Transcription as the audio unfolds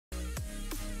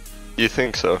You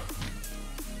think so?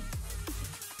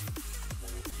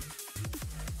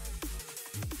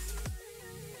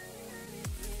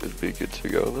 It'd be good to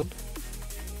go then.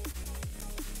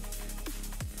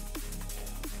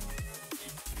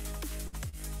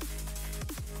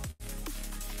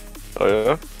 Oh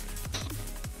yeah?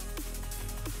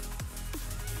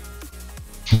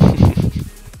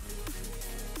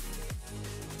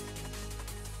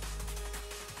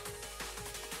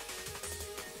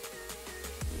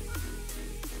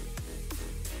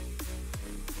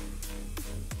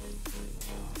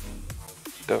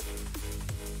 Yep.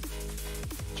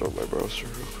 Start my browser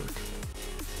real quick.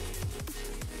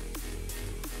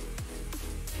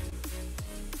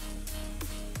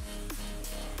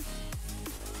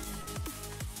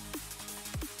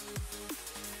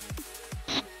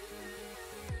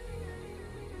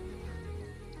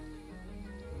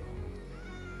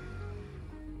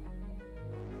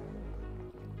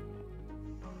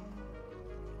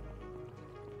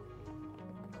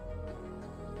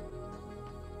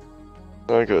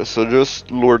 Okay, so just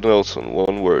Lord Nelson,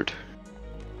 one word.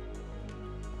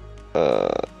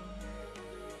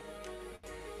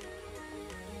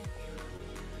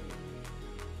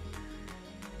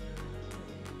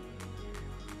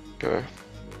 Okay.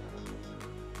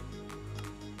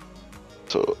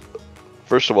 So,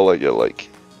 first of all, I get like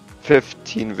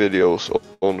 15 videos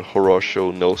on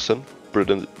Horatio Nelson,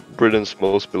 Britain's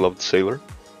most beloved sailor.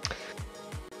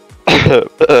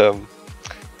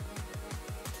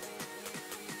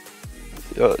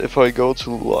 Yeah, if I go to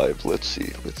live, let's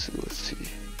see.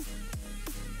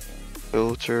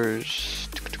 Filters.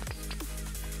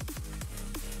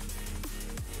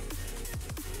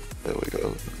 There we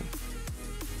go.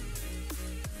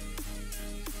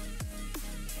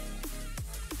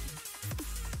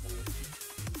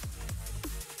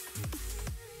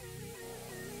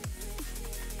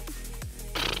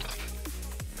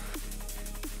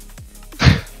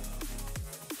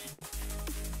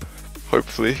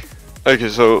 Hopefully. Okay,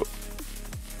 so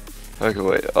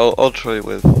wait, I'll try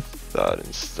with that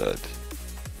instead.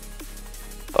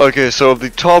 Okay, so the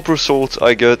top results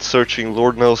I get searching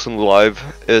Lord Nelson live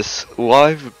is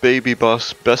live Baby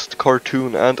Bus best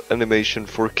cartoon and animation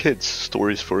for kids,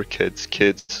 stories for kids,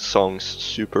 songs,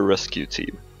 super rescue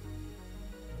team.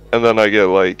 And then I get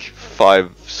like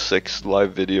 5-6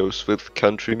 live videos with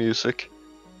country music.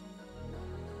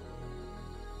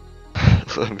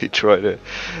 Let me try to.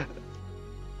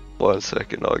 1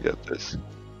 second, I'll get this.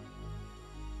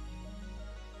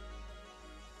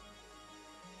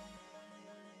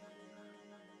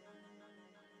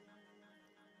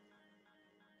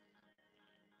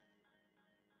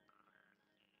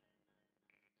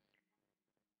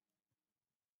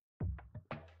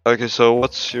 Okay, so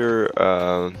what's your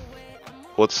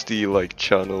what's the like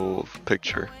channel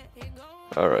picture?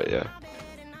 Alright, yeah.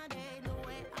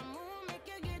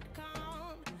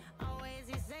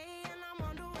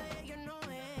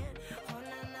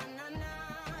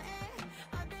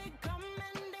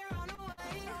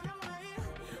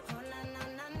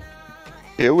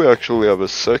 Here we actually have a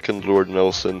second Lord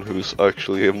Nelson who's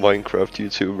actually a Minecraft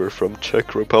YouTuber from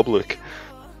Czech Republic.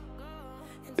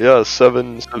 Yeah,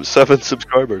 seven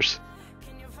subscribers.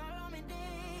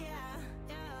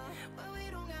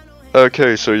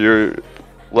 Okay, so your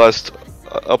last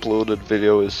uploaded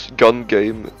video is gun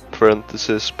game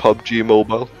parenthesis PUBG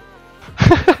Mobile.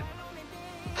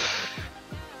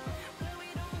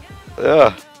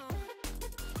 Yeah.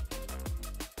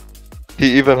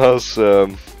 He even has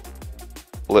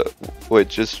wait,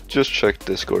 just check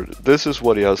Discord. This is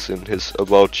what he has in his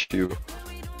about you.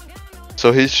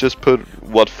 So he's just put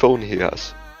what phone he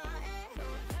has.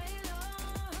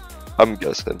 I'm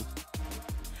guessing.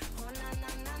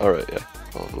 Alright, yeah,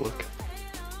 I'll have a look.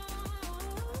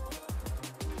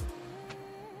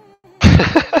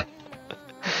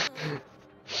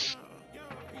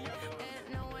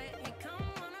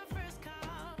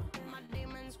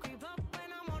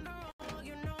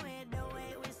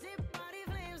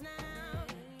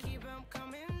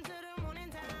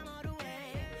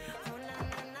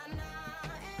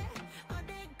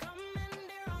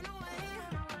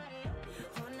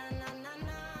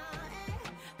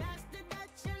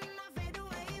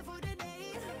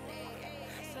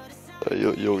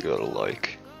 You'll get a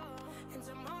like.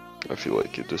 I feel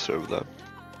like you deserve that.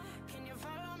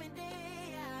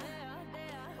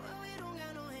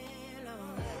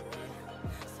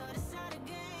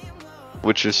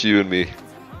 Which is you and me.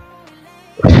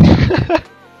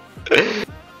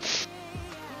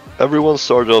 Everyone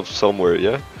started off somewhere,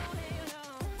 yeah?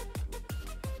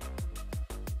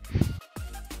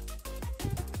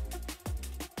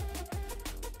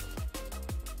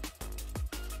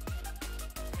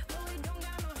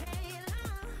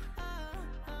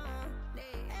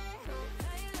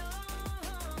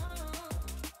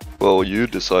 Well, you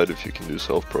decide if you can do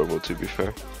self-promo, to be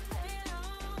fair.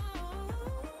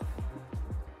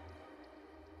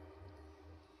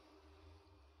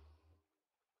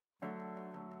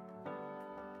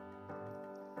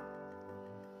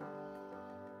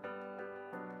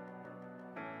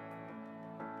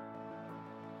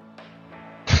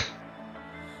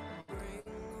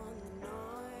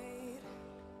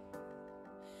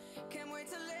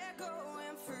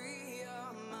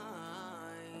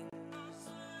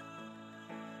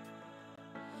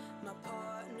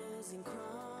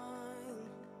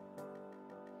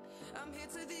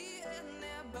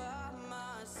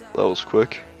 That was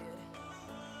quick.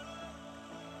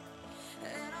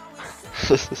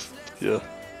 Yeah.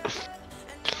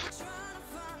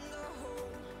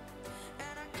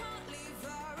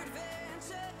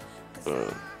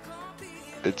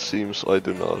 It seems I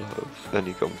do not have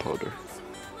any gunpowder.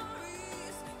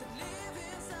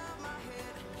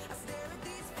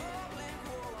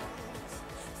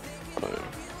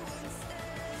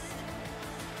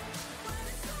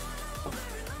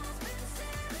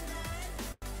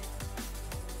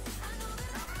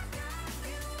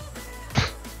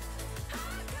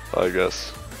 I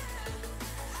guess.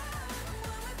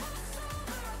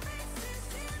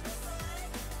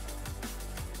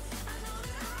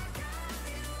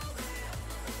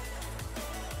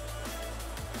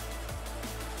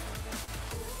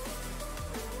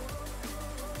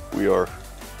 We are,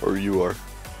 or you are.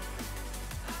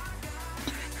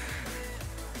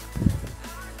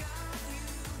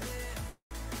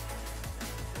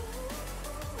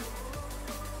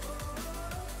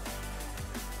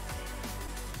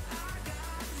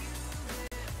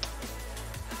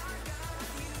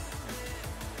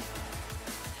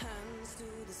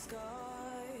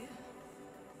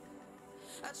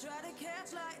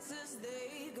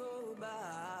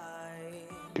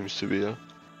 Seems to be, yeah.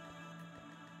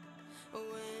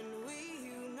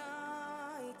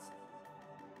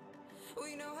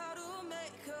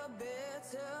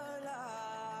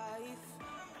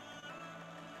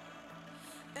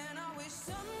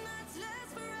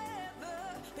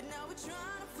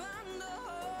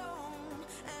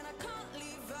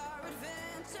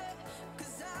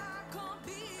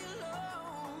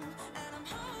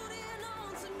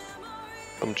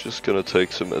 I'm just gonna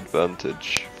take some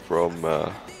advantage from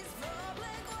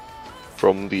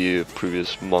the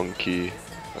previous monkey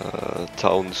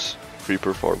town's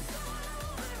creeper farm.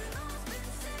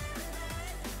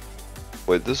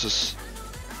 Wait, this is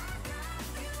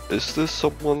this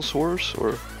someone's horse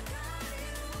or?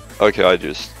 Okay,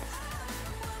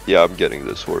 yeah, I'm getting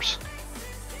this horse.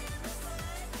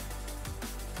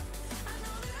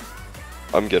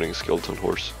 I'm getting skeleton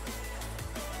horse.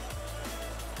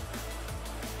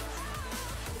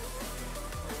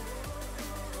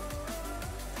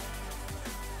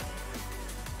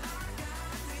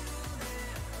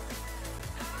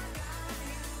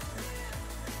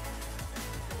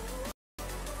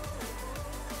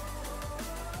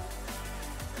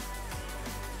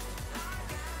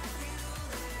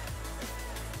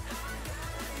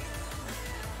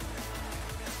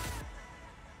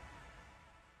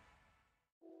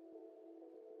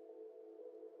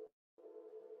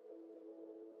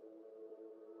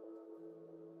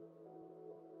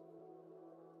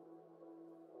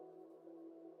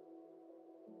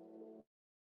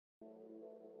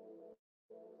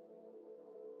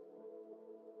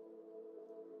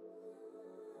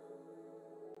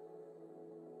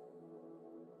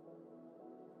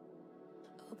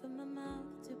 Open my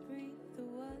mouth to breathe the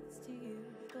words to you,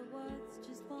 but words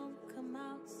just won't come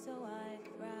out, so I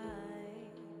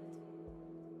write.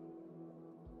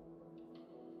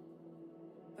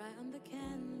 Write on the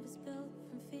canvas built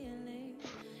from feeling,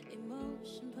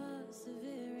 emotion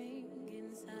persevering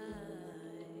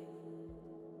inside.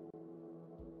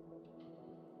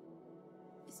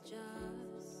 It's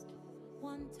just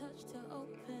one touch to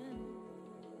open,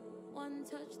 one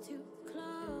touch to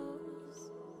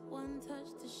close, one touch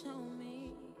to show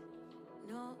me.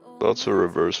 That's a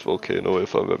reverse volcano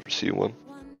if I've ever seen one.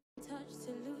 One touch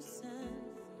to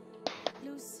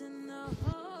loosen the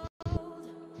hold.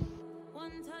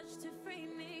 One touch to free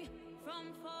me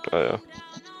from falling Oh yeah.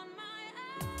 down on my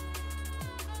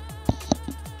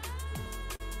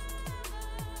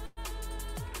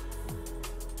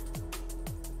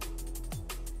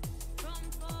from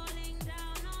falling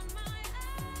down on my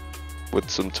With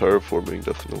some terraforming,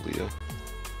 definitely, yeah.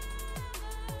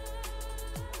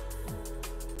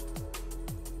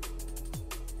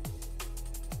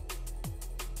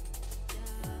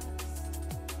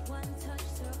 one touch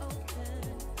to open,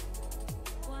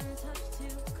 one touch to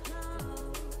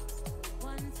close,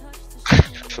 one touch to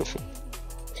show me.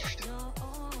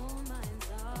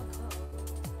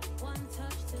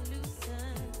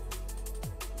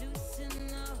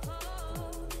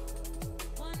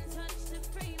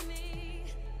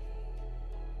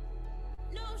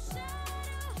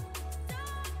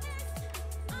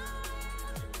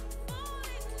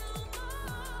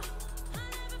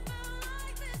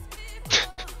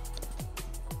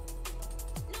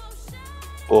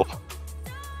 Oh.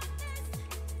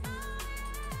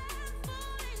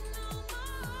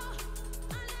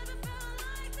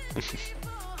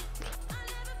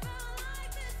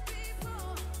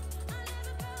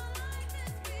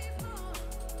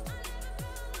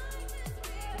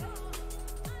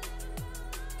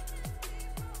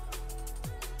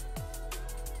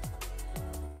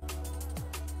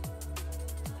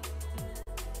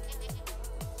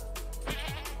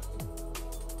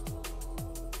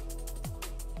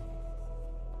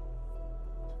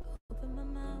 Open my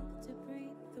mouth to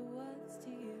breathe the words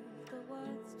to you. The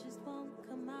words just won't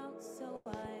come out, so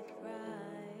I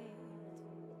write.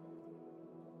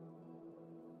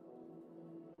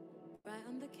 Write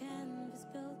on the canvas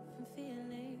built from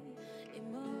feeling,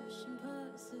 emotion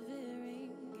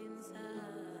persevering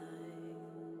inside.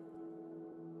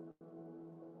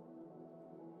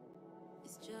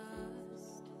 It's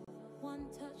just one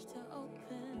touch to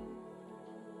open,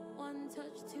 one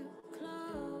touch to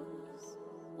close,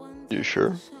 one You touch sure?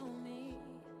 to show me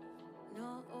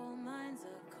not all minds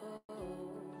are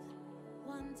cold,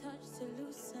 one touch to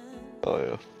loosen, Oh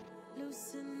yeah.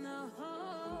 loosen the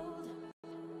hold,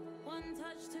 one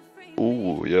touch to free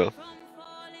Ooh, me yeah. from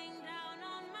falling down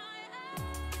on my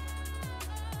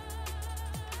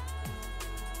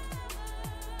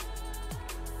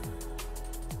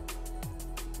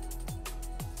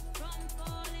from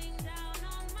falling down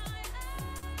on my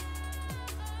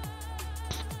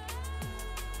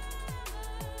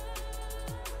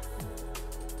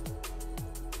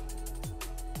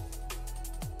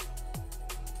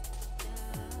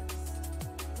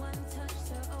one touch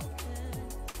to open,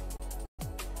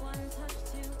 one touch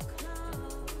to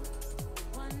close,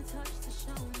 one touch to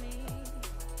show me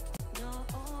not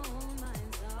all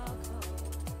minds are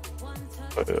cold, one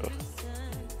touch Oh to yeah.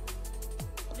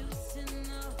 loosen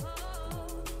the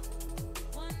hold,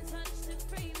 one touch to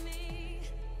free me.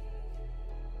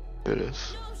 It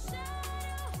is. No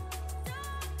shadow,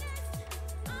 darkness,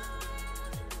 I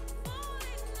am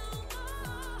falling no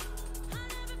more. I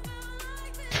never felt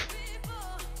like this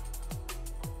before.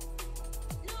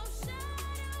 No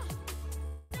shadow,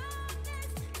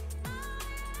 darkness, I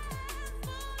am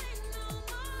falling no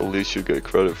more. At least you get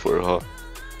credit for it, huh?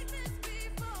 Like this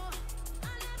before.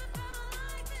 I never felt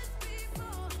like this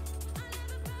before. I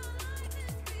never felt like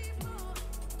this before.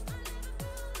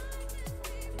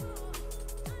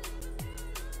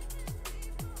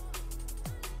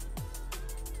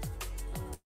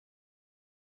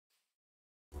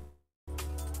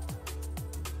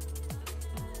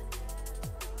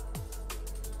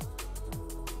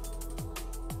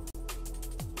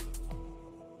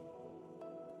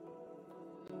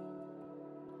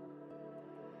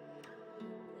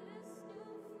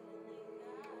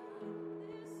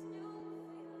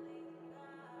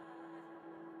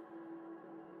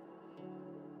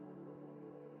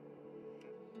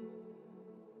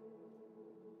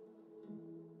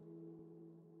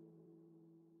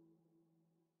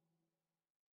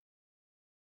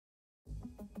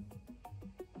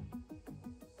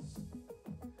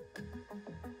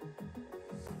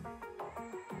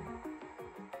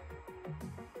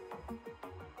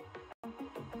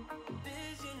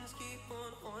 Visions keep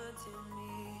on haunting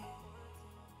me,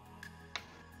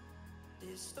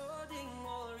 distorting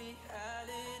all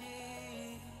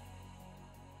reality.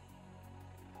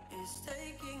 It's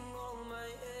taking all my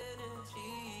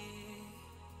energy.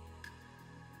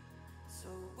 So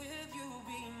will you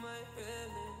be my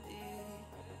remedy?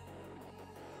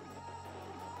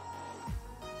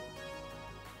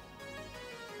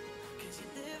 Cause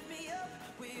you lift me up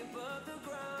way above the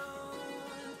ground.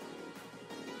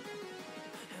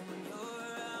 And when you're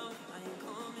around, I ain't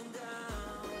coming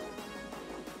down.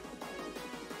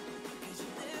 Cause you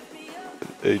lift me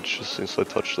up Ages since I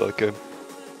touched that game.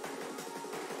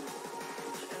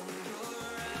 and when you're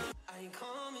around, I ain't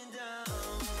coming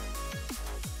down.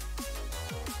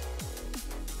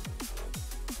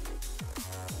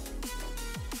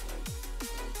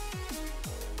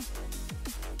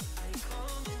 I ain't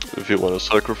coming down. If you want to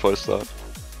sacrifice that.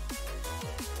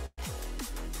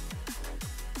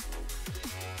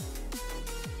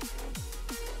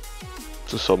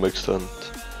 To some extent.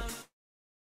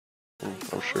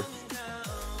 I'm sure.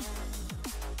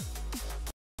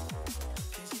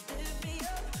 Cause you lift me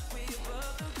up way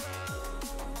above the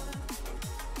ground.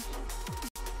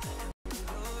 And when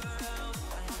you're around,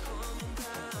 I ain't coming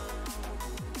down.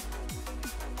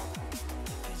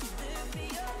 Cause you lift me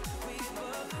up way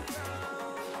above the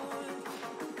ground.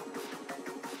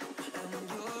 And when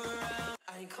you're around,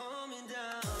 I ain't coming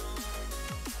down.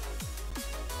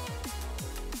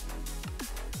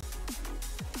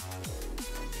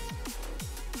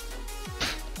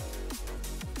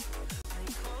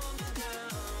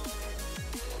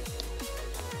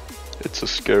 It's a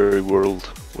scary world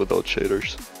without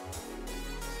shaders.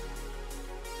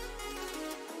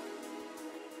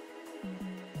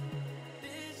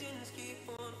 Visions keep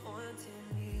on haunting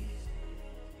me,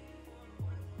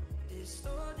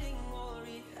 distorting all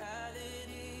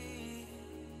reality,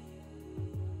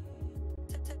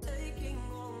 taking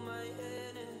all my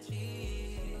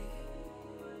energy.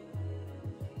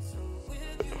 So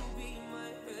will you be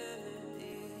my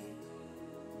remedy?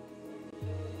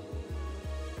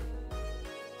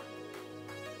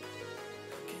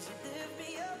 'Cause you lift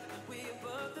me up way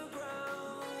above the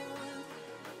ground,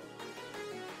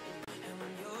 and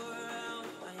when you're around,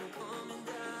 I am coming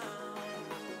down.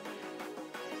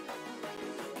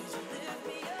 'Cause you lift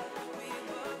me up way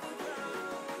above the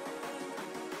ground,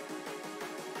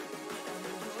 and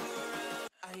when you're around,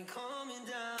 I ain't coming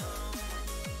down.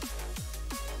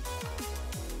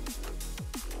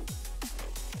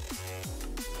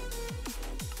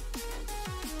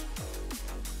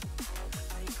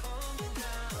 I ain't coming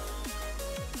down.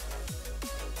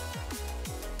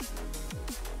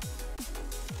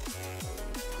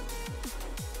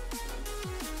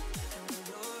 And when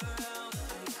you're around,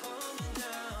 I ain't coming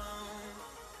down.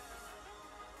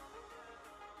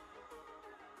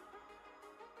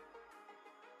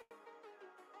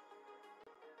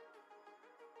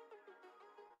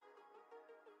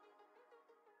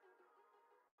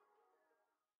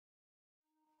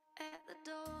 At the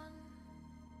dawn,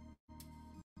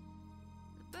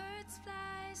 the birds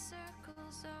fly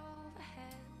circles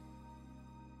overhead.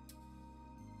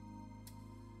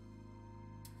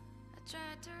 I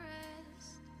tried to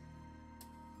rest,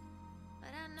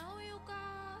 but I know you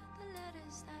got the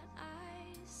letters that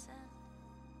I sent.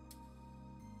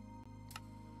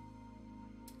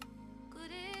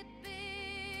 Could it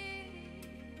be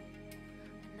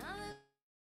another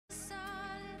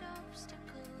solid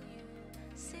obstacle you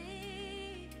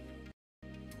see?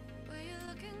 Were you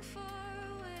looking for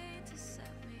a way to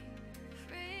set me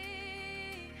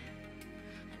free?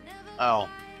 I never Ow.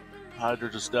 quite Hydra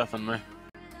believed just deafened me.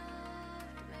 you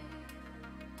loved me,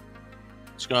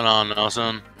 What's going on,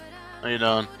 Nelson? but How I'm you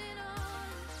doing? holding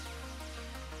on.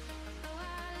 Though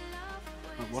our love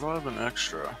What do I have an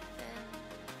extra? then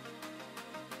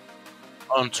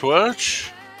On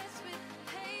Twitch? birds with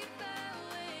paper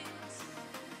wings,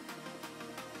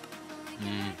 we can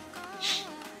Hmm. let go of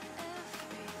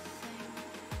everything.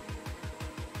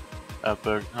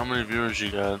 Epic. How many viewers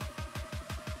you got?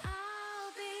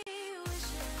 I'll be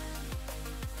wishing,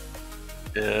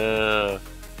 Yeah.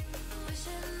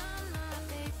 wishing on my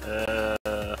paper.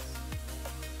 Yeah.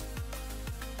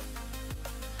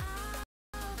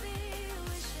 I'll be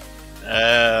wishing,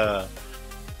 Yeah.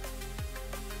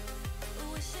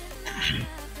 wishing on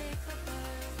my paper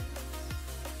birds.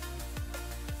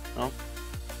 Oh.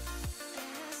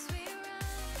 As we run,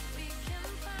 we can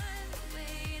find a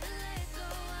way to let go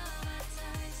of our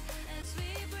ties. As we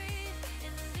breathe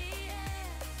in the air,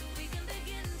 so we can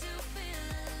begin to feel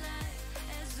alive.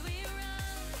 As we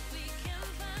run, we can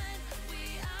find we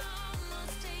are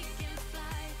almost taking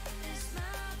flight. As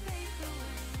my paper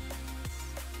wings,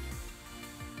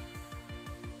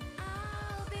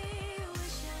 I'll be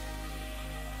wishing,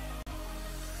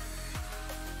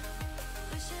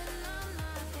 wishing on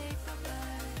my paper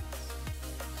birds.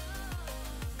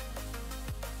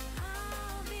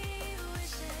 I'll be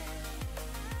wishing,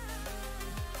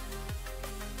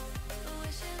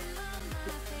 wishing on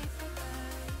my paper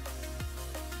birds.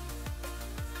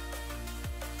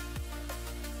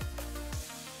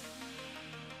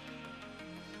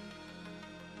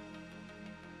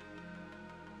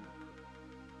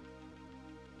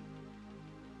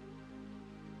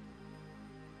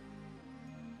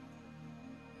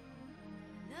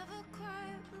 Never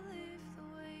quite believed the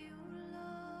way you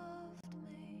loved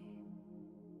me,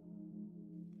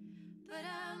 but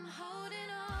I'm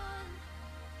holding on.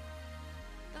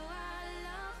 Though our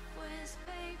love was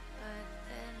paper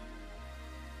thin,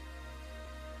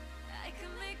 I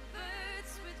can make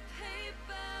birds with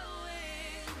paper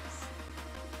wings,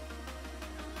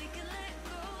 and we can let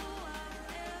go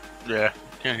of Yeah.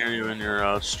 Can't hear you in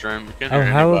your stream. You can't Oh, hear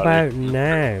how anybody. about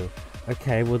now?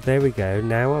 Okay, well there we go.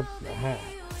 Now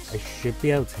I should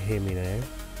be able to hear me now.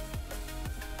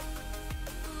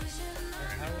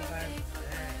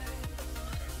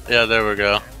 Yeah, there we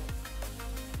go.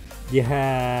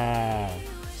 Yeah.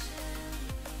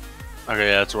 Okay,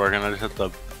 yeah, it's working. I just hit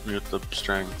the mute the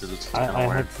string because it's kind I of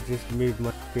weird. had to just move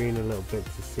my screen a little bit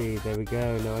to see. There we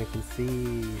go. Now I can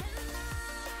see.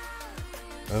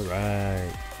 All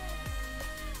right.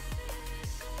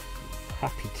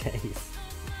 Happy days.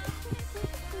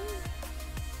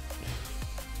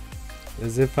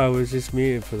 As if I was just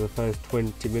muted for the first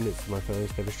 20 minutes of my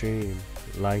first ever stream.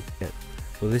 Like it.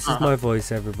 Well, this is my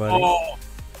voice, everybody. Oh!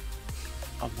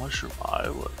 A mushroom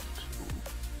island.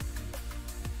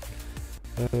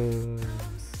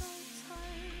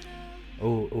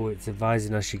 Oh, it's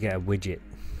advising I should get a widget.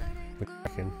 What do you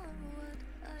reckon?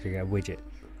 Should get a widget.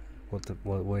 What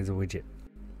is a widget?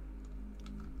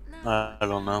 I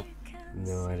don't know.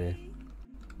 No idea.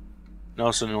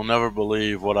 Nelson, you'll never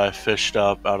believe what I fished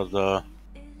up out of the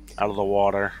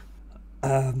water.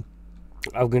 I'm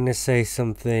gonna say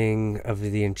something of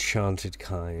the enchanted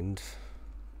kind.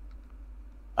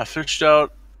 I fished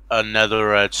out a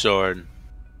netherite sword.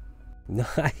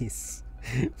 Nice.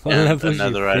 What And level is you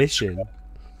another fishing?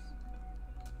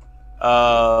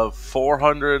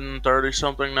 430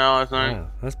 something now, I think.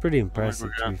 Wow, that's pretty impressive.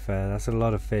 To yeah. be fair, that's a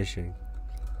lot of fishing.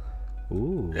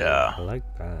 Ooh, Yeah. I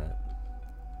like that.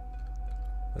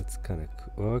 That's kind of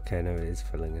cool. Oh, okay, no, it is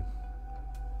filling in.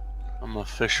 I'm a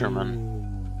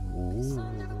fisherman. Ooh.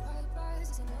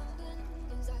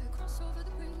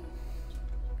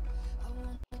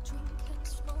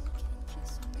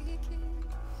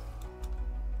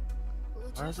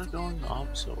 Why is it going the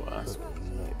opposite way?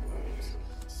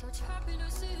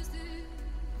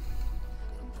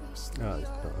 Oh,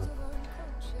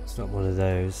 it's not one of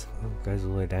those. Oh, it goes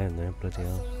all the way down there, bloody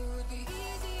hell.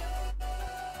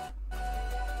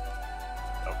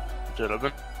 Dude, I've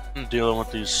been dealing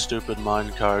with these stupid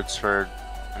mine carts for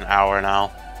an hour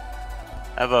now.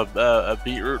 I have a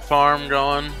beetroot farm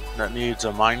going that needs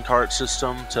a minecart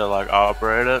system to like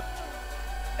operate it,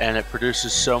 and it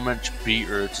produces so much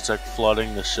beetroots it's like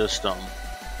flooding the system.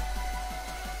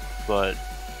 But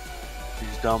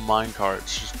these dumb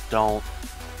minecarts just don't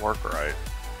work right.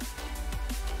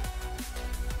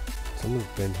 Someone's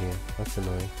been here. That's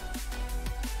annoying.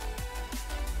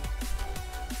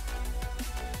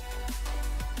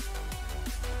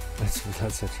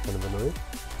 That's actually kind of annoying.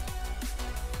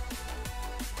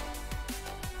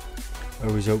 I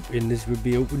was hoping this would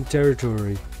be open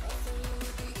territory.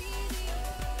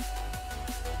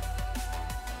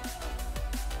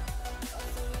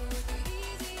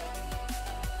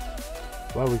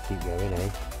 Well, we keep going, eh?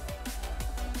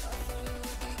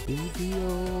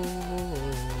 Video.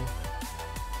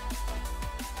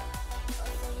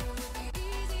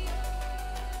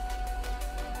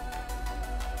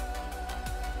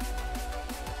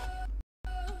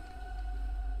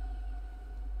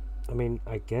 I mean,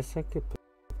 I guess I could put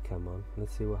cam on.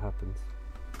 Let's see what happens.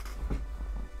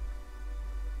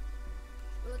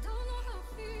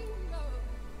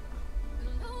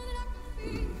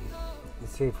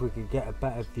 Let's see if we could get a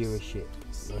better viewership.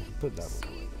 I should put that one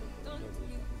away.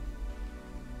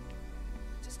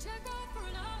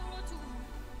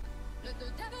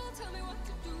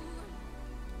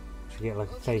 Should get like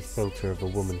a face filter of a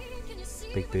woman.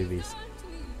 Big boobies.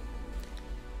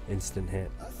 Instant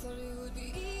hit.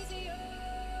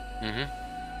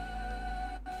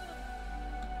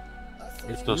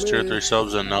 Get those 2 or 3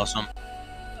 subs in, Nelson.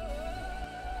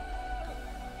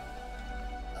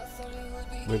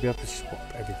 Maybe I have to swap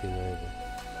everything over.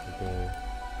 Okay.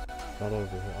 That over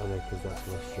here. Oh no, because that's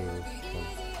my stream.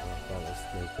 That was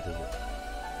no good, is it?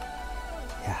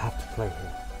 Yeah, I have to play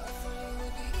here.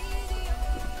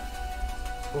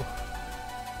 Oh.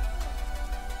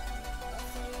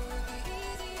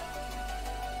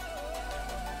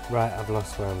 Right, I've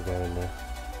lost where I'm going now.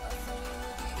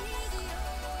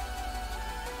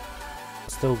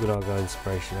 Still good Argo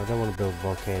inspiration. I don't want to build a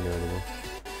volcano anymore.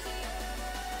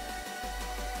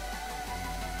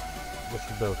 What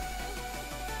should build?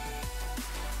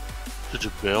 Did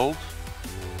you build?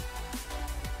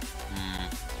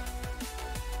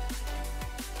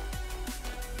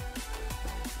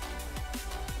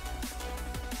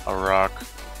 A rock.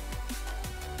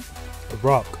 A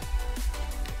rock.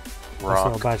 That's not a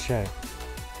Rock. bad shout.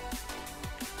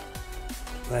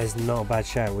 That is not a bad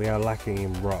shout. We are lacking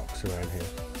in rocks around here.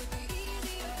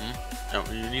 No,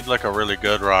 you need like a really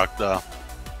good rock though.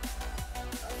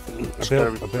 I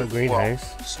built a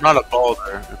greenhouse. It's not a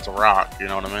boulder, it's a rock, you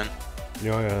know what I mean?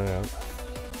 Yeah.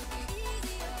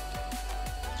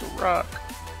 It's a rock.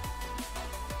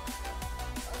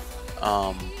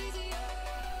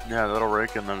 Yeah, that'll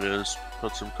rake in the views.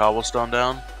 Put some cobblestone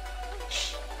down.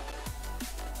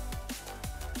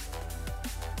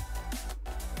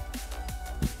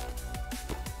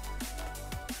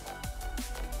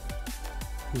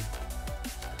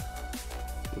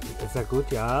 Ist ja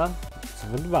gut, ja. Ist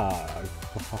wunderbar.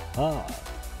 Oh.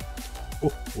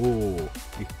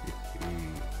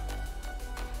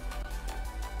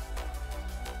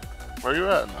 Where you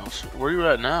at now? Where you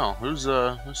at now? Whose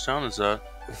town is that?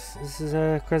 This is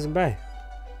Crescent Bay.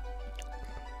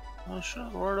 Oh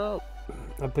shit, word up.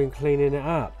 I've been cleaning it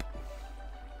up.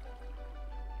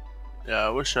 Yeah, I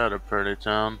wish I had a pretty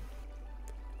town.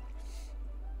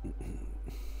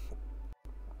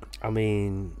 I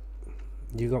mean,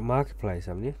 you got Marketplace,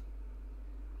 haven't you?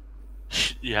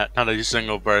 Yeah, not a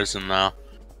single person now.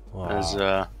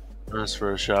 Wow. As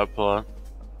for a shop plot.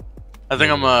 I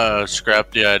think I'm gonna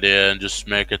scrap the idea and just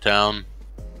make a town.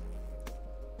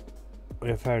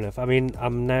 Yeah, fair enough. I mean,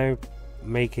 I'm now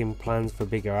making plans for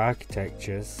bigger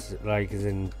architectures, like as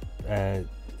in,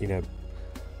 you know,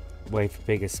 way for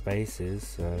bigger spaces.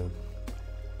 So.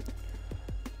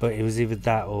 But it was either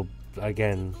that or,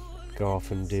 again, go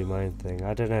off and do my own thing.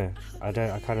 I don't know. I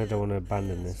kind of don't want to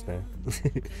abandon this now.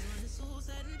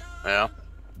 Yeah.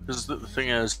 Because the thing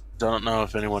is, I don't know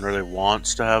if anyone really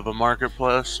wants to have a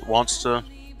marketplace, wants to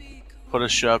put a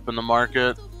shop in the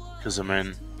market. Because, I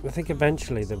mean... I think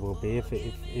eventually there will be.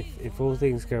 If all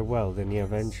things go well, then yeah,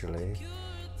 eventually.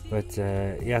 But,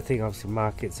 yeah, I think obviously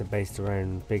markets are based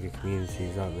around bigger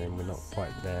communities, aren't they? And we're not quite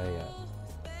there yet.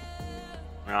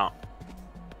 Yeah.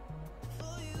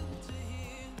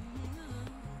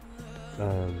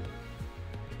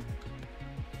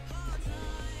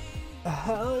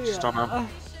 Hell yeah. Just don't know.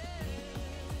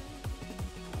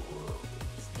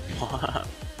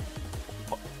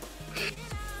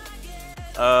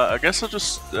 I guess I'll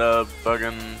just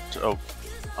fucking. Oh,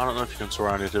 I don't know if you can swear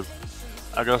on YouTube.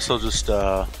 I guess I'll just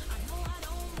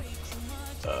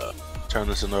turn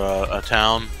this into a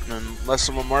town and less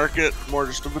of a market, more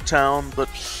just of a town. But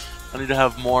I need to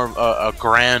have more a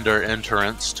grander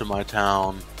entrance to my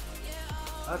town.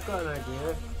 I've got an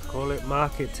idea. Call it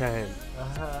Market Town.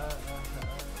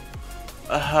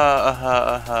 Market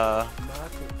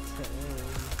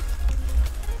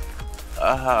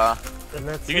Town. And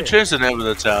that's You can it. change the name of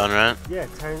the town, right? Yeah,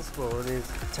 Town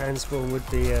Spawn would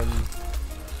be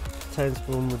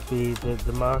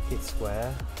the market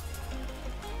square,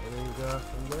 and then you go out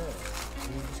from there.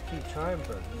 And you just keep trying,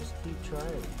 bro. You just keep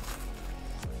trying.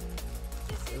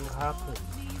 It will happen.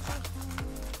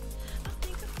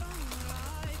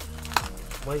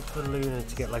 Wait for Luna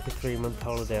to get like a 3-month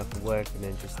holiday off of work, and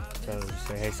then just tell her,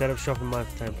 say, hey, set up shop in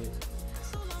Market Town, please.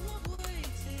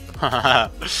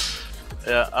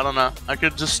 Yeah, I don't know. I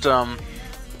could just I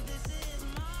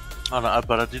don't know,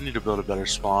 but I do need to build a better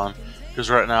spawn because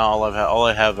right now all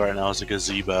I have right now is a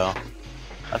gazebo.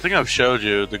 I think I've showed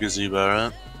you the gazebo,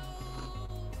 right?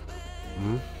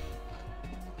 Hmm?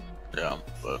 Yeah,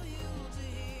 but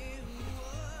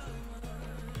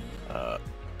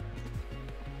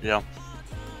yeah.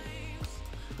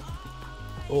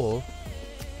 Or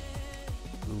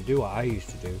you do what I used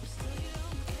to do,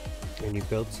 and you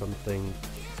build something.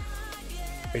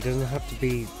 It doesn't have to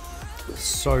be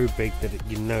so big that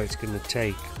you know it's going to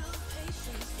take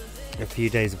a few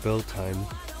days of build time,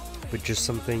 but just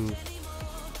something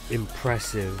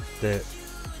impressive that,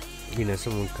 you know,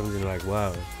 someone comes in like,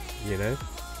 wow, you know?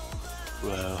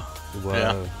 Wow. Wow.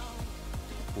 Yeah.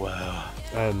 Wow.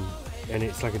 And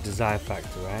it's like a desire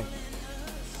factor, right?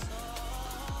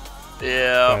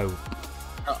 Yeah.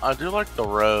 So, I do like the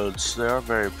roads. They are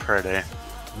very pretty.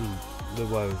 the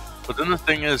woes. But then the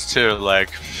thing is too,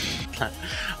 like,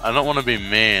 I don't want to be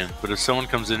mean, but if someone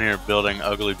comes in here building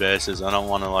ugly bases, I don't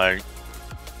want to like,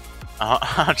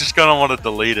 I just kind of want to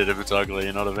delete it if it's ugly.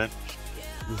 You know what I mean?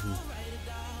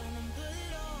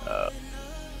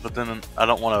 But then I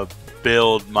don't want to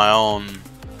build my own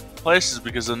places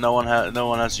because then no one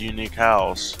has a unique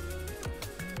house.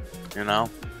 You know?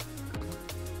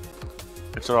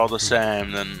 If they're all the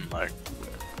same, then like,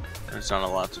 there's not a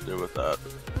lot to do with that.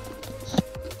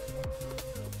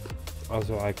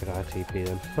 Also, I could RTP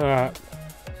them. Alright.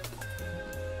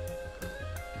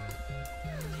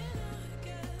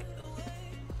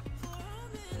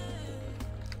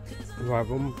 Right,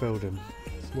 what am I building?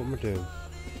 What am I doing?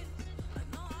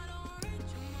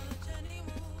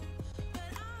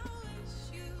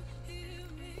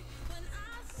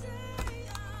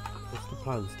 What's the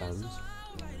plan, Stans?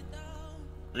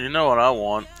 You know what I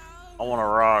want? I want a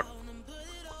rock.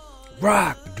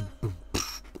 Rock!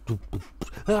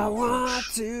 I want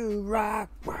to rock!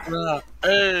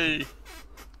 Hey!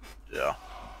 Yeah.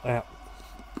 Yeah.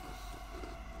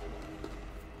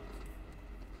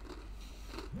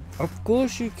 Of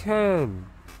course you can!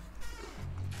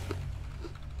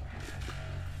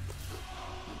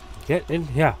 Get in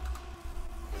here!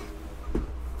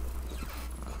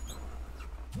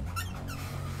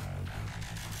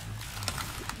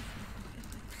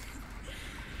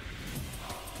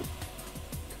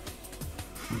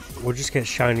 We'll just get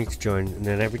Shiny to join, and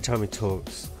then every time he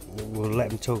talks, We'll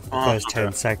let him talk for the Oh, first okay.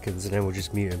 10 seconds and then we'll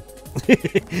just mute him.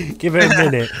 Give it a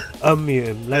minute, unmute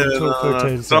him, let him talk for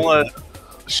 10 Don't let seconds.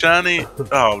 Shiny.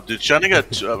 Oh, dude, Shiny got.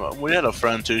 We had a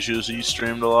friend Tushues. He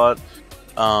streamed a lot.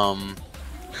 And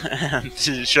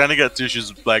Shiny got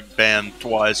Tushues like banned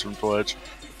twice from Twitch,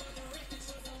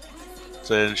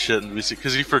 saying shit in VC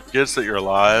because he forgets that you're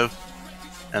live,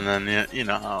 and then you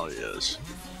know how he is.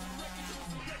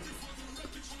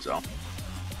 So,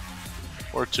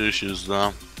 or Tushues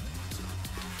though.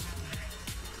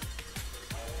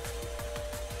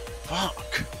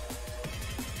 Fuck.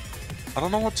 I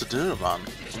don't know what to do, man.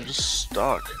 I'm just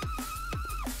stuck.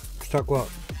 Stuck what?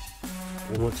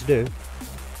 And what to do?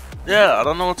 Yeah, I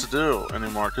don't know what to do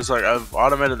anymore because like I've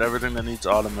automated everything that needs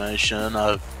automation.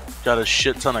 I've got a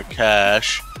shit ton of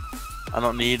cash. I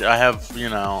have, you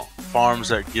know, farms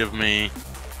that give me,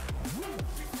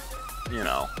 you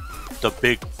know, the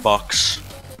big bucks.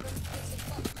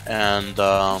 And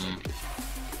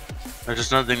there's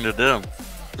just nothing to do.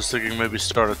 Just thinking maybe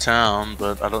start a town,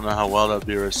 but I don't know how well that'd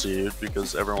be received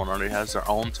because everyone already has their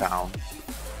own town.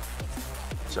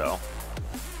 So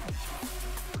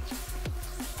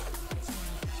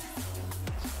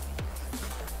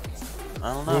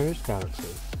I don't know. Where is Galaxy?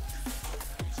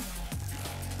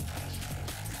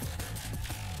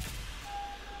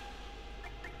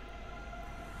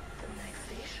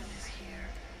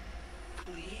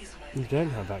 You don't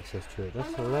have access to it,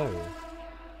 that's hilarious.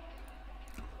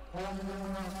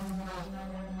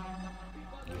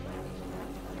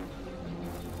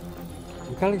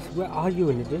 Galaxy, where are you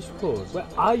in the Discord? Where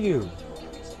are you?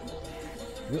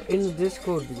 You're in the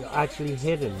Discord, but you're actually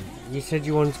hidden. You said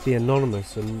you wanted to be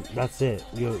anonymous, and that's it.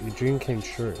 Your dream came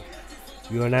true.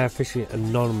 You are now officially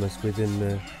anonymous within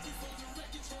the...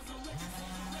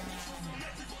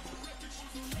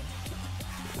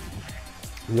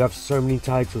 You have so many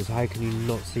titles, how can you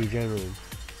not see general?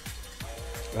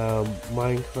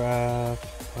 Minecraft...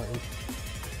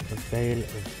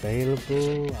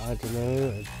 available? I don't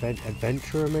know.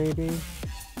 Adventurer maybe?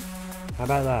 How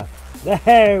about that?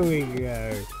 There we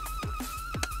go!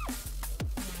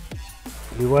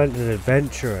 You weren't an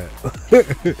adventurer. Are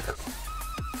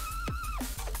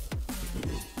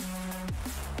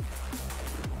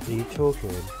you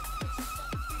talking?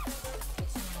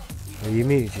 Oh, you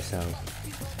muted yourself.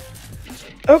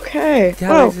 Okay.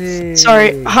 Galaxy. Oh,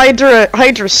 sorry.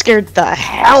 Hydra scared the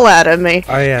hell out of me.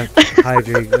 Oh yeah,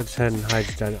 Hydra. Let's turn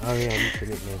Hydra down. Oh yeah, I'm the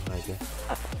nickname Hydra.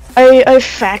 I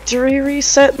factory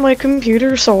reset my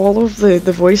computer, so all of the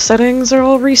voice settings are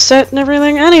all reset and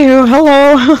everything. Anywho,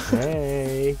 hello.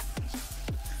 Hey.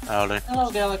 Howdy.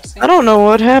 Hello, Galaxy. I don't know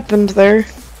what happened there.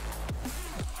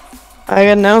 I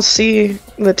can now see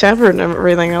the tavern and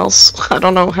everything else. I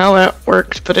don't know how that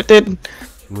worked, but it did.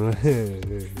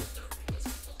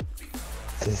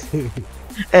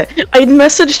 I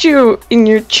messaged you in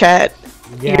your chat,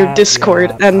 your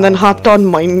Discord, and then hopped on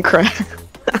Minecraft.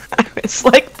 It's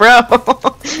like, bro.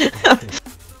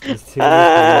 It's too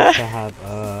late to have.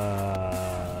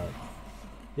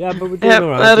 Yeah, but we're doing Yep,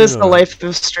 alright. that is the life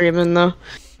of streaming, though.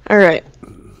 Alright.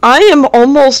 I am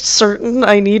almost certain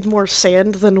I need more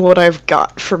sand than what I've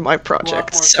got for my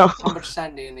project, so How much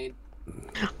sand do you need?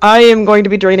 I am going to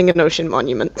be draining an ocean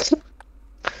monument.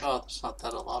 Oh, there's not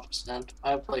that a lot of sand.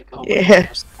 I have like a Yeah.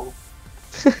 full.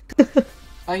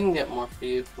 I can get more for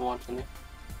you if you want any.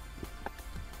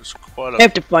 There's quite I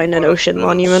have to find an quite a ocean bit of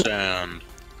monument. sand.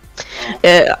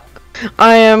 Yeah.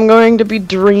 I am going to be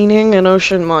draining an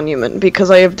ocean monument because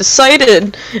I have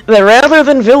decided that rather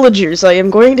than villagers, I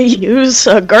am going to use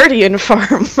a guardian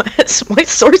farm as my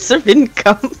source of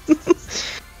income.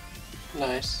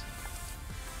 Nice.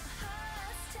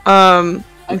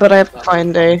 But I have to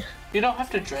find a... You don't have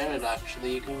to drain it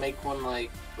actually. You can make one like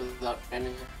without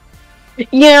draining it.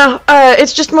 Yeah,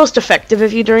 it's just most effective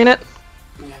if you drain it.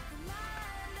 Yeah.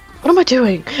 What am I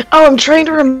doing? Oh, I'm trying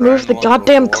to remove the one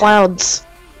goddamn before. clouds.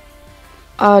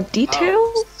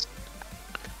 Details?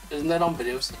 Isn't that on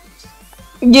video settings?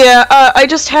 Yeah, I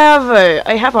just have,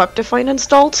 I have Optifine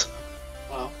installed.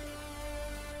 Oh.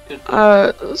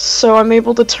 Good. So I'm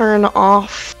able to turn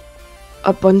off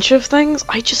a bunch of things.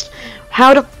 I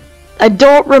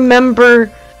don't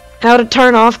remember how to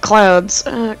turn off clouds.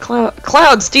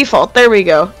 Clouds default, there we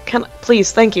go.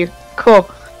 Please, thank you. Cool.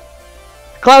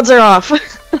 Clouds are off.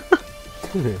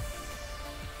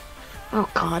 Oh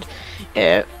god.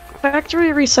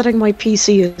 Factory resetting my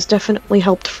PC has definitely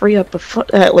helped free up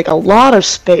like a lot of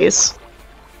space.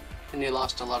 And you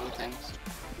lost a lot of things.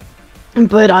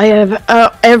 But I have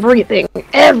everything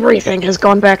has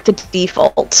gone back to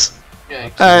default.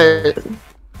 Yeah.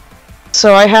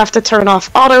 So I have to turn off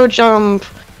auto jump,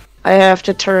 I have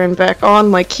to turn back on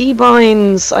my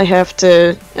keybinds. I had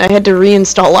to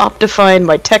reinstall Optifine,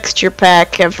 my texture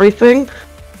pack, everything.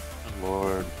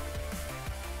 Lord.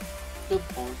 Good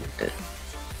point.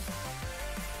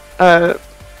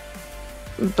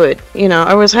 But you know,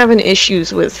 I was having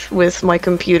issues with my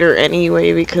computer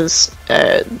anyway because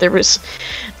there was,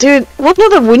 dude, one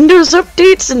of the Windows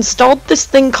updates installed this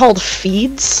thing called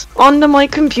Feeds onto my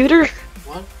computer.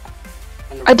 What?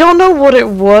 I don't know what it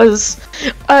was,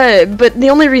 but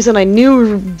the only reason I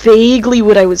knew vaguely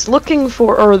what I was looking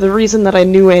for, or the reason that I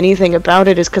knew anything about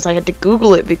it, is because I had to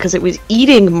Google it because it was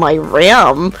eating my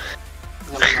RAM.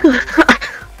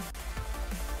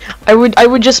 I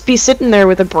would just be sitting there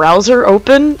with a browser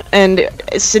open and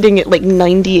sitting at like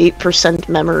 98%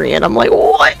 memory, and I'm like,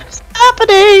 what is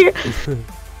happening?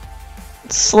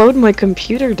 It slowed my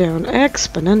computer down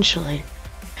exponentially.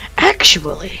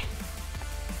 Actually,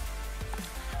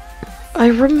 I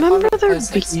remember there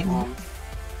being.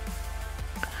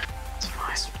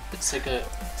 It's like a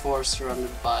forest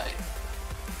surrounded by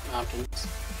mountains.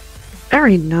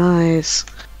 Very nice.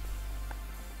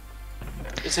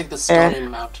 It's like the Stony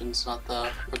Mountains, not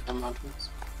the Brooklyn Mountains.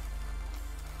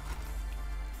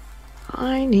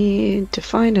 I need to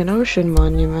find an ocean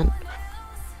monument.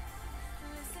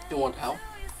 You want help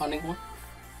finding one?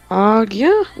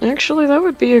 Yeah, actually that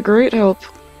would be a great help.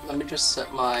 Let me just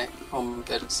set my home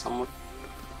bed somewhere.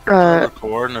 The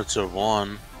coordinates of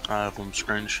one. I have them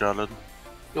screenshotted. Do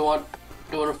you want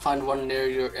to find one near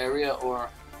your area, or?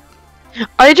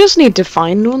 I just need to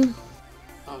find one.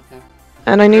 Okay.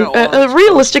 And I need,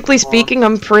 realistically speaking,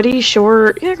 I'm pretty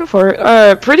sure, yeah, go for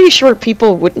it, pretty sure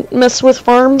people wouldn't mess with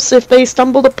farms if they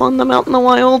stumbled upon them out in the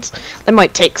wilds. They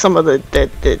might take some of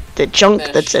the junk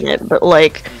that's in it, but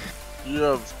like... You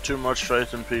have too much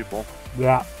faith in people.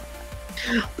 Yeah.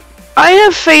 I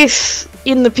have faith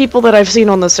in the people that I've seen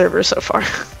on the server so far.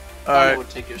 I Alright,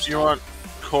 would take your you stuff. want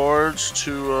cords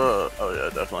to, oh yeah,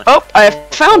 definitely. Oh, I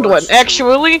found one, Cords to-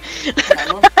 actually!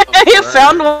 Find one? I have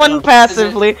found one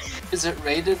passively. Is it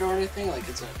rated or anything? Like,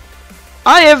 is it?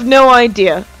 I have no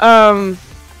idea.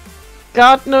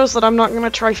 God knows that I'm not gonna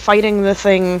try fighting the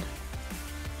thing.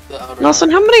 The outer Nelson,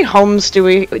 how many homes do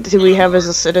we have as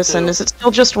a citizen? Two. Is it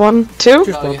still just one? Two?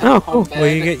 No, you have Oh, home cool. Well,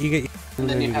 you bed, get And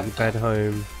then you your have bed the-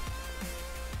 home.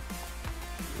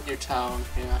 your town,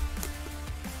 yeah.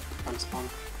 Front spawn.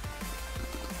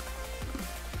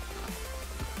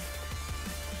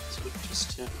 So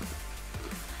just two.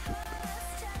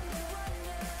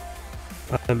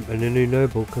 And a new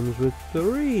noble comes with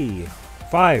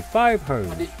five How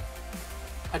homes. do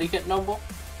you get noble?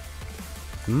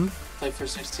 Hmm? Play for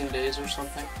 16 days or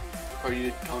something? Or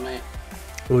you donate?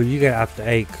 Well, you get up to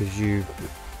 8 because you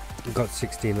got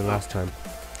 16 the last time.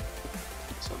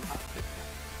 So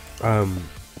I'm happy.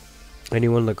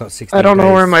 Anyone that got 16 I don't know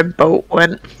days- where my boat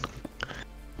went.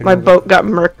 My anyone- boat got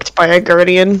murked by a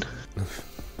guardian.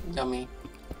 Yummy.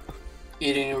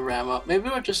 Eating your ram up. Maybe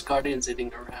we're just guardians eating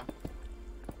your ram.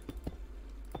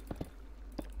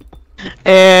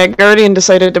 Guardian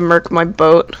decided to murk my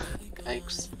boat.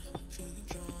 Yikes.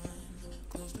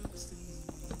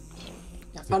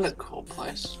 I found a cool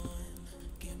place.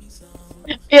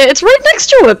 Yeah, it's right next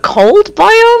to a cold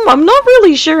biome. I'm not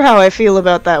really sure how I feel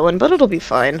about that one, but it'll be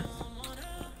fine.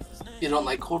 You don't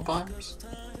like cold biomes?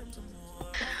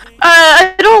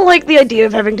 I don't like the idea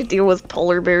of having to deal with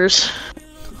polar bears.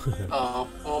 Oh,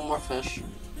 well, more fish.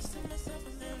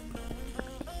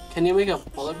 Can you make a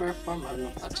polar bear farm? I don't know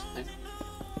if that's a thing.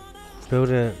 Build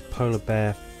a polar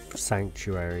bear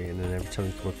sanctuary, and then every time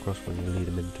you come across one, you lead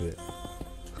them into it.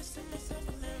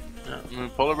 Yeah, I mean,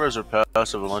 polar bears are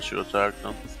passive unless you attack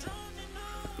them.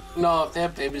 No, if they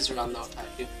have babies around, they'll attack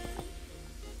you.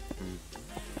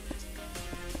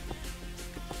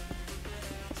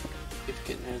 If you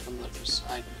get near them, they'll just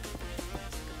hide.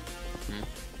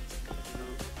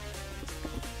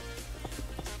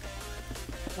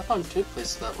 I found two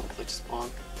places that look like spawn.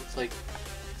 It's like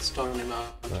Stony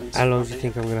Mountains. How long do you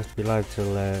think I'm gonna have to be live till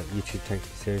YouTube takes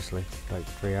me seriously? Like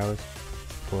 3 hours?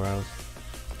 4 hours?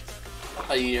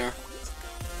 A year.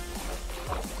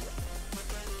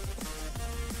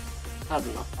 I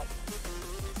don't know.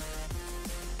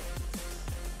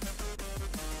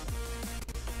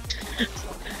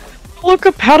 Look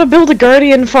up how to build a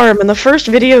guardian farm, and the first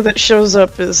video that shows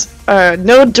up is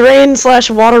no drain /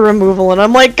 water removal, and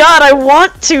I'm like, God, I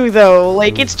want to though.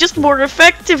 Like, it's just more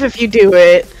effective if you do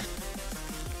it.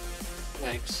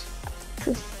 Yikes.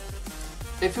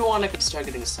 If you want, I could start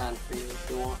getting sand for you if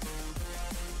you want.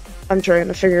 I'm trying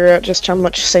to figure out just how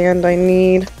much sand I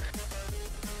need.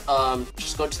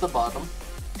 Just go to the bottom.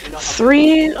 You know how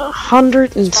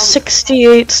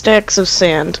 368 stacks of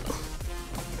sand.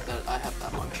 that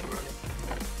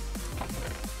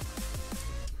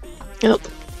Yep.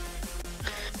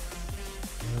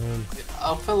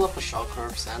 I'll fill up a shulker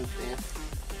of sand for you.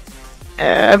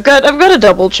 I've got a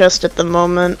double chest at the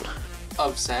moment.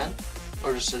 Of sand?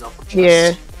 Or just a double chest?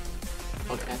 Yeah.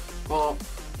 Okay. Well,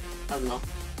 I don't know.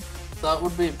 That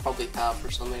would be probably half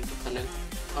or something, depending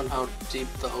on how deep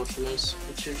the ocean is.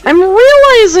 It's usually I'm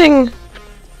realizing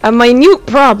a minute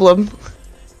problem.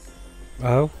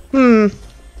 Oh, Hmm.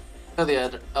 oh,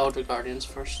 the Elder Guardians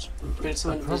first. Create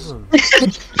some problem.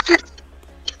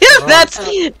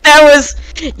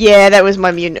 that was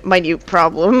my minute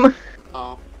problem.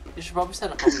 Oh, you should probably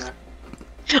set a home there.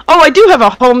 Oh, I do have a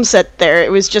home set there.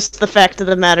 It was just the fact of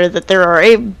the matter that there are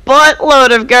a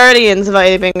buttload of guardians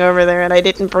vibing over there, and I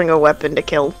didn't bring a weapon to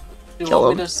kill. Do you Kill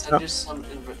want me him. to send you some,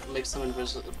 make some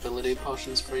invisibility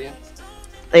potions for you?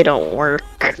 They don't work.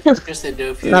 Yes, they do.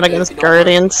 If you Not if against you don't want-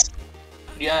 guardians.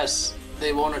 Yes,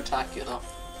 they won't attack you though.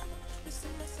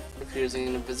 If you're using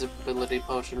an invisibility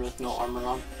potion with no armor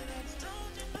on.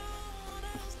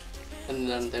 And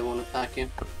then they won't attack you.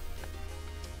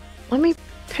 Let me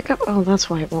pick up. Oh, that's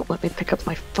why it won't let me pick up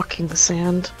my fucking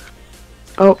sand.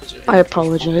 Oh, I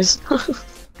apologize.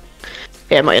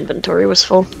 Yeah, my inventory was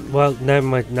full. Well, now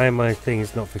my thing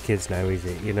is not for kids now, is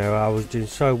it? You know, I was doing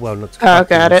so well not to Oh,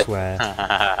 fucking got it. swear,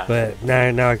 but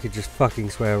now I could just fucking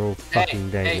swear all fucking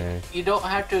day now. You don't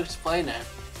have to explain it.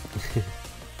 You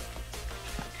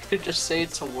could just say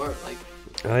it's a word, like,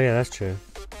 Oh yeah, that's true.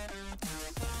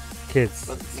 Kids,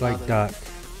 But it's like not dark.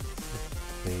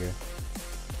 There you go.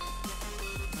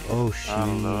 Oh I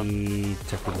don't know. shit,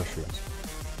 taking mushrooms.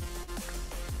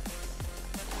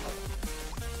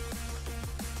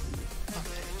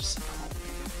 okay, just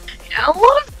A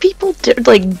lot of people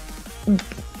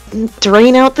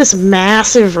drain out this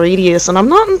massive radius, and I'm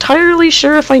not entirely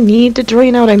sure if I need to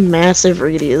drain out a massive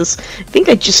radius. I think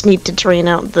I just need to drain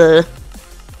out the.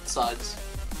 sides.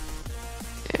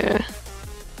 Yeah.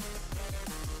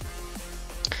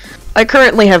 I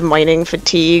currently have mining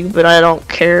fatigue, but I don't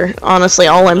care. Honestly,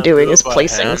 all I'm doing is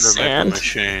placing sand.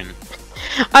 Machine.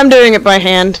 I'm doing it by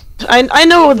hand. I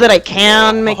know that I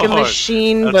can make a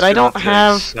machine, That's but I gonna don't take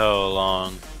have. so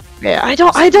long. Yeah, I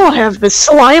don't have the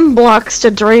slime blocks to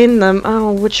drain them.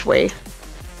 Oh, which way?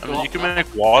 I mean, you can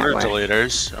make water That way.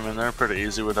 deleters. I mean, they're pretty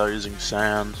easy without using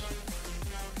sand.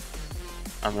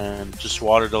 I mean, just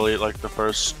water delete like the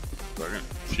first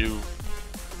few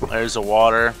layers of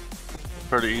water.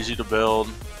 Pretty easy to build.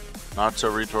 Not so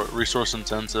resource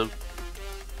intensive.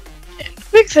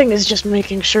 Big thing is just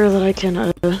making sure that I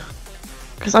can,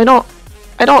 because I don't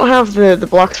have the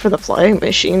blocks for the flying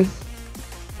machine.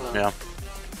 Yeah.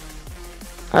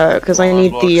 Because I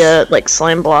need the like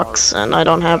slime blocks, and I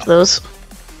don't have those.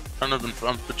 I'm been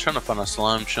trying to find a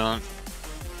slime chunk,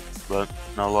 but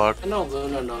no luck. I know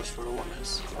Luna knows where the one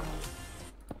is.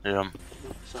 Yeah.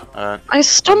 So, I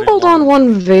stumbled on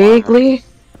one vaguely.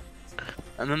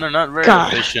 And then they're not very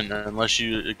God. efficient unless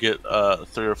you get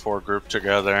 3 or 4 grouped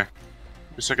together.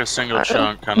 Just like a single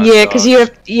chunk kind of. Yeah, because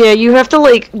you have to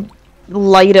like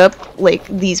light up like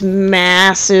these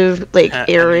massive like Yeah,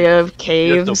 area of You have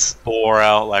caves. to bore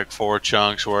out like 4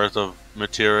 chunks worth of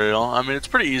material. I mean, it's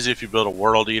pretty easy if you build a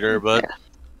world eater, but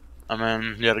I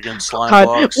mean, yet again, slime God,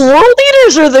 blocks. world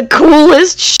eaters are the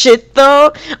coolest shit,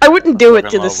 though. I wouldn't do it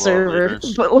Fucking to the love world server,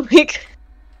 eaters. but like,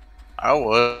 I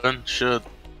would. Should.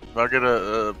 If I get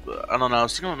I don't know, I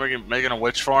was thinking of making a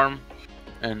witch farm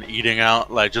and eating out,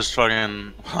 like, just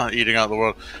fucking eating out the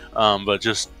world, but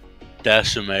just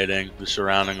decimating the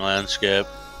surrounding landscape.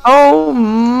 oh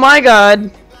my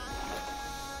god.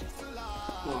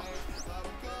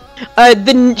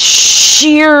 The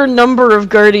sheer number of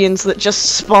guardians that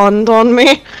just spawned on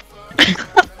me.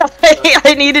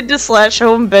 I needed to slash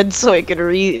home bed so I could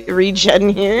regen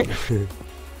here.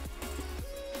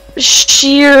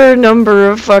 Sheer number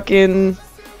of fucking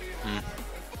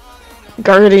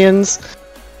guardians.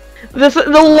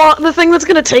 The thing that's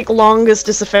gonna take longest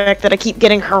is the fact that I keep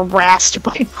getting harassed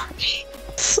by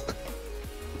guardians.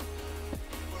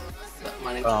 that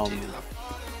mining Um, fatigue, though.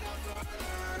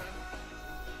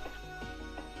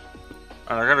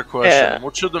 And I got a question. Yeah.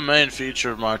 What should the main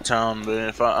feature of my town be?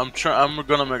 If I'm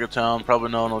gonna make a town. Probably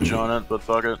no one will join it, but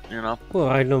fuck it, you know. Well,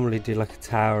 I normally do like a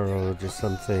tower or just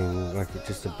something like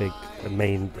just a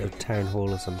town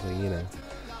hall or something, you know.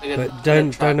 Like But don't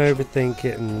attraction. overthink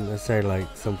it and say like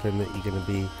something that you're gonna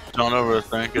be. Don't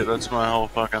overthink it. That's my whole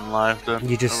fucking life, dude.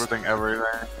 You just- overthink everything.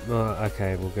 Oh,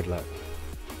 okay. Well, good luck.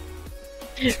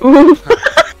 Ooh.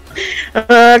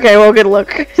 Okay, well, good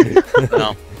luck.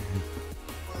 No.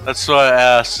 That's why I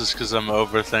asked, is because I'm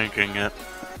overthinking it.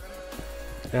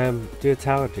 Do a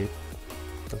tower, dude.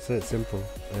 That's it. Simple.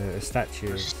 A statue,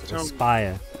 Just a don't-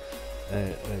 spire,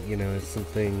 you know,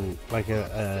 something like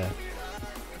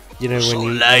you know, So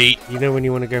when late. you know when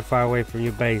you want to go far away from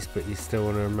your base, but you still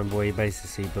want to remember where your base is,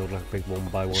 so you build like a big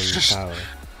 1x1 tower.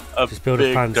 A Just build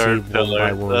big a fancy dirt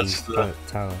pillar. 1x1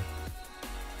 tower.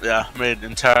 Yeah, made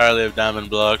entirely of diamond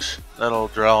blocks. That'll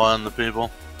draw in the people.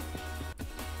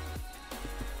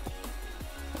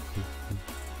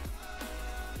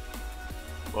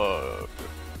 Whoa.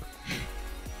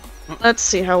 Let's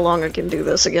see how long I can do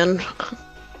this again.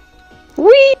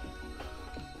 Whee!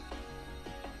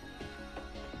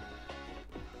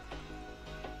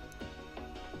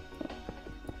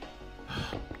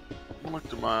 Look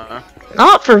to my.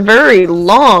 Not for very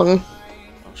long.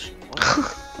 Oh, shit,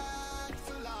 what?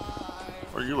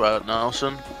 Where you at,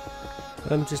 Nelson?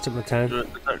 I'm just at my town.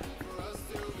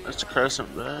 That's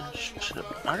Crescent Bay. Shit.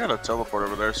 I gotta teleport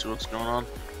over there, see what's going on.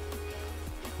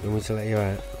 You want me to let you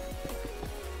out?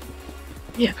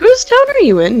 Yeah, whose town are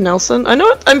you in, Nelson? I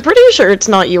know I'm pretty sure it's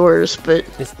not yours, but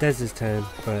It's Dez's town,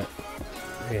 but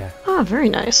yeah. ah, very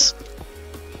nice.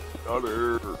 Got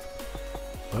her.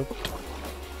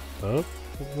 Oh,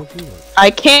 what do you want? I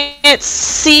can't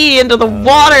see into the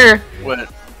water. Wait.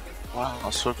 Wow, I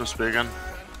was fucking speaking.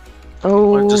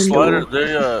 Oh Like, Slider, no.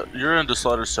 they, you're into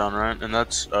Slider's town, right? And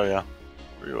that's, oh yeah.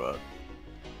 Where you at?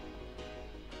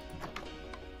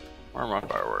 Where are my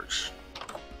fireworks?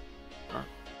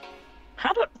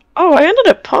 How did? Oh, I ended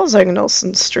up pausing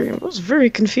Nelson's stream. I was very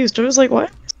confused. I was like,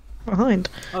 "What? Behind?"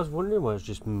 I was wondering why it was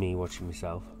just me watching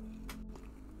myself.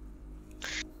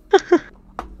 I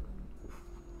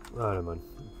don't mind.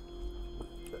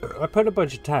 I put a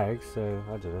bunch of tags, so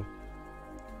I don't know.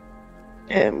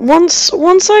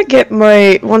 Once I get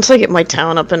my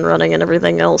town up and running and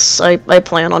everything else, I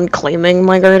plan on claiming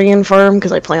my guardian farm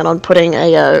because I plan on putting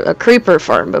a creeper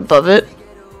farm above it.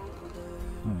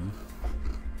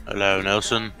 Hello,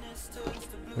 Nelson.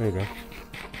 There you go.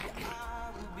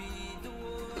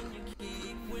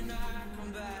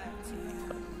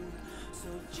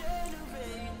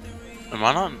 Am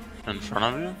I not in front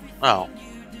of you? Oh.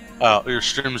 Oh, your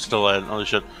stream is delayed. Holy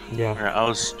shit. Yeah. Okay, I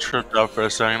was tripped out for a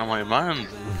second. I'm like, am I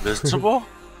invisible?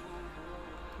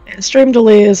 Stream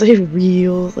delay is a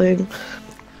real thing.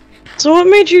 So what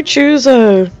made you choose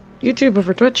YouTube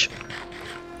over Twitch?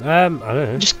 I don't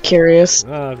know. Just curious.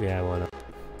 Yeah, why not?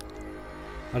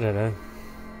 I don't know.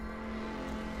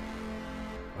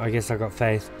 I guess I got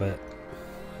faith, but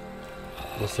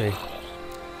we'll see.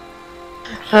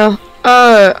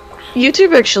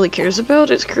 YouTube actually cares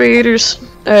about its creators,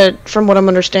 from what I'm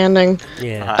understanding.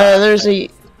 Yeah.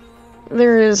 It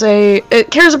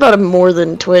cares about them more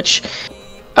than Twitch.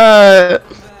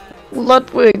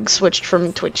 Ludwig switched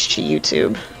from Twitch to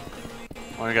YouTube.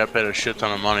 Well, you got paid a shit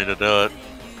ton of money to do it.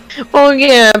 Well,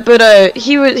 yeah, but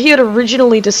he had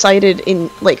originally decided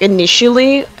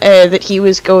initially that he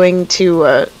was going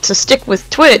to stick with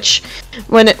Twitch.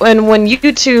 When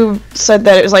YouTube said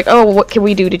that, it was like, oh, what can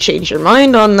we do to change your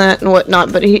mind on that and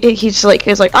whatnot? But he's like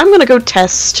I'm gonna go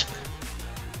test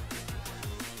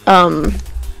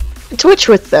Twitch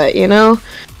with that, you know.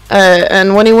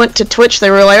 And when he went to Twitch, they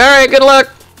were like, all right, good luck.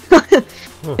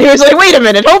 He was like, wait a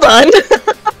minute, hold on.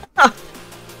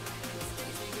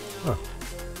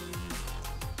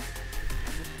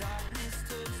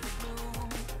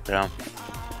 Yeah.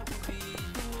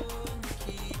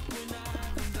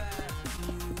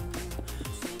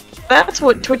 That's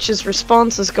what Twitch's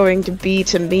response is going to be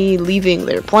to me leaving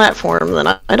their platform, then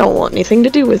I don't want anything to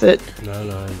do with it. No, I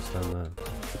understand that.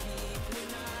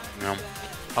 Yeah.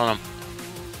 I don't know.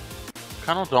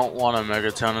 Kinda don't want a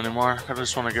Megatown anymore. I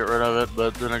just want to get rid of it,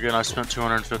 but then again, I spent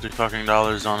 $250 fucking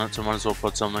on it, so might as well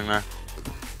put something there.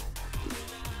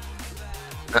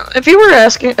 If you were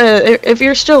asking, if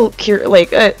you're still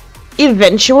curious,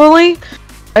 eventually,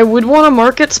 I would want a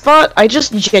market spot. I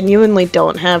just genuinely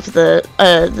don't have the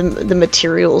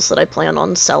materials that I plan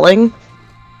on selling.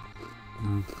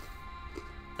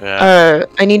 Yeah.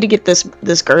 I need to get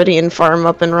this guardian farm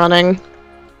up and running.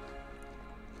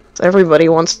 Everybody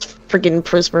wants friggin'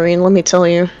 Prismarine, let me tell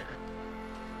you.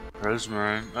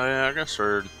 Prismarine. Oh yeah, I guess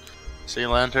we're sea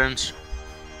lanterns.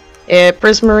 Yeah,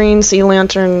 Prismarine, Sea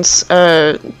Lanterns,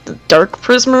 the Dark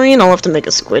Prismarine, I'll have to make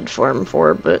a squid farm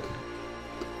for, but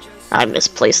I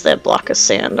misplaced that block of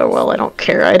sand. Oh well, I don't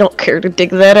care. I don't care to dig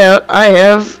that out. I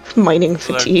have mining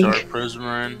fatigue. Like Dark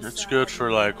Prismarine. It's good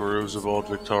for like roofs of old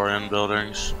Victorian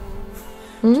buildings.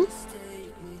 Hmm?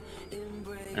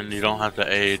 And you don't have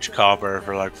to age copper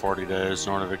for like 40 days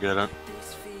in order to get it.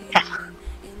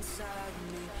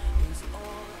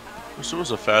 Wish there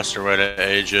was a faster way to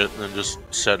age it than just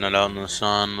setting it out in the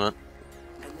sun, but...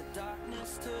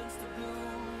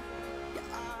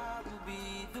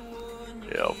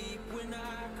 Yep.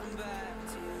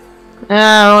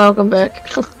 Ah, welcome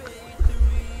back.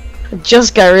 I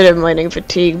just got rid of mining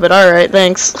fatigue, but alright,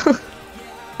 thanks.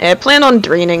 Yeah, I plan on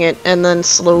draining it and then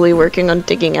slowly working on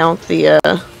digging out the,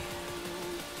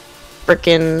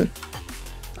 frickin'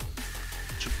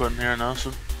 What you put in here,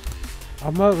 Nelson?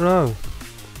 I don't know.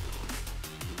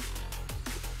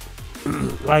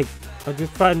 Like, I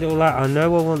just find it all out. I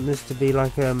know I want this to be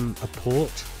like a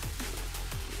port.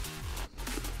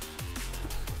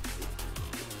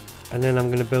 And then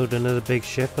I'm gonna build another big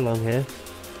ship along here.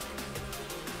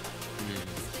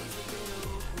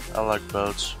 I like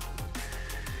boats.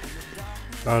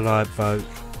 I like boats.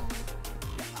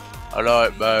 I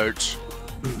like boats.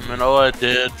 I mean, all I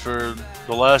did for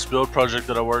the last build project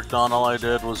that I worked on, all I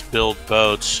did was build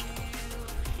boats.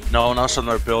 No one else on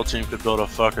their build team could build a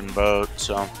fucking boat,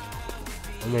 so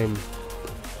I mean,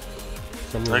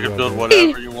 some they of could you build do.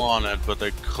 whatever you wanted, but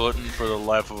they couldn't for the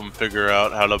life of them figure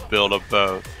out how to build a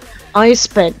boat. I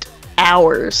spent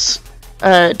hours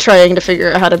trying to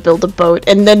figure out how to build a boat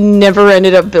and then never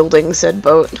ended up building said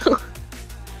boat.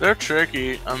 They're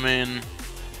tricky. I mean,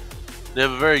 they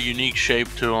have a very unique shape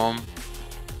to them.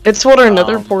 It's what our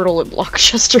nether portal at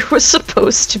Blockchester was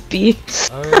supposed to be.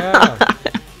 Oh yeah.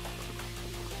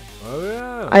 Oh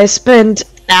yeah. I spent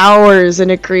hours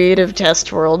in a creative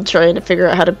test world trying to figure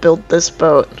out how to build this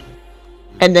boat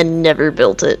and then never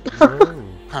built it. Oh.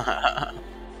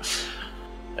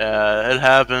 Yeah, it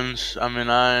happens. I mean,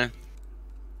 I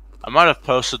might have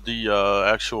posted the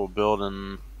actual build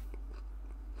in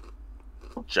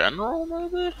general,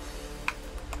 maybe?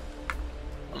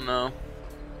 I don't know.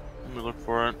 Let me look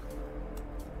for it.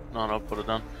 No, I'll put it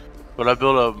down. But I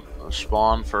built a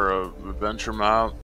spawn for a adventure map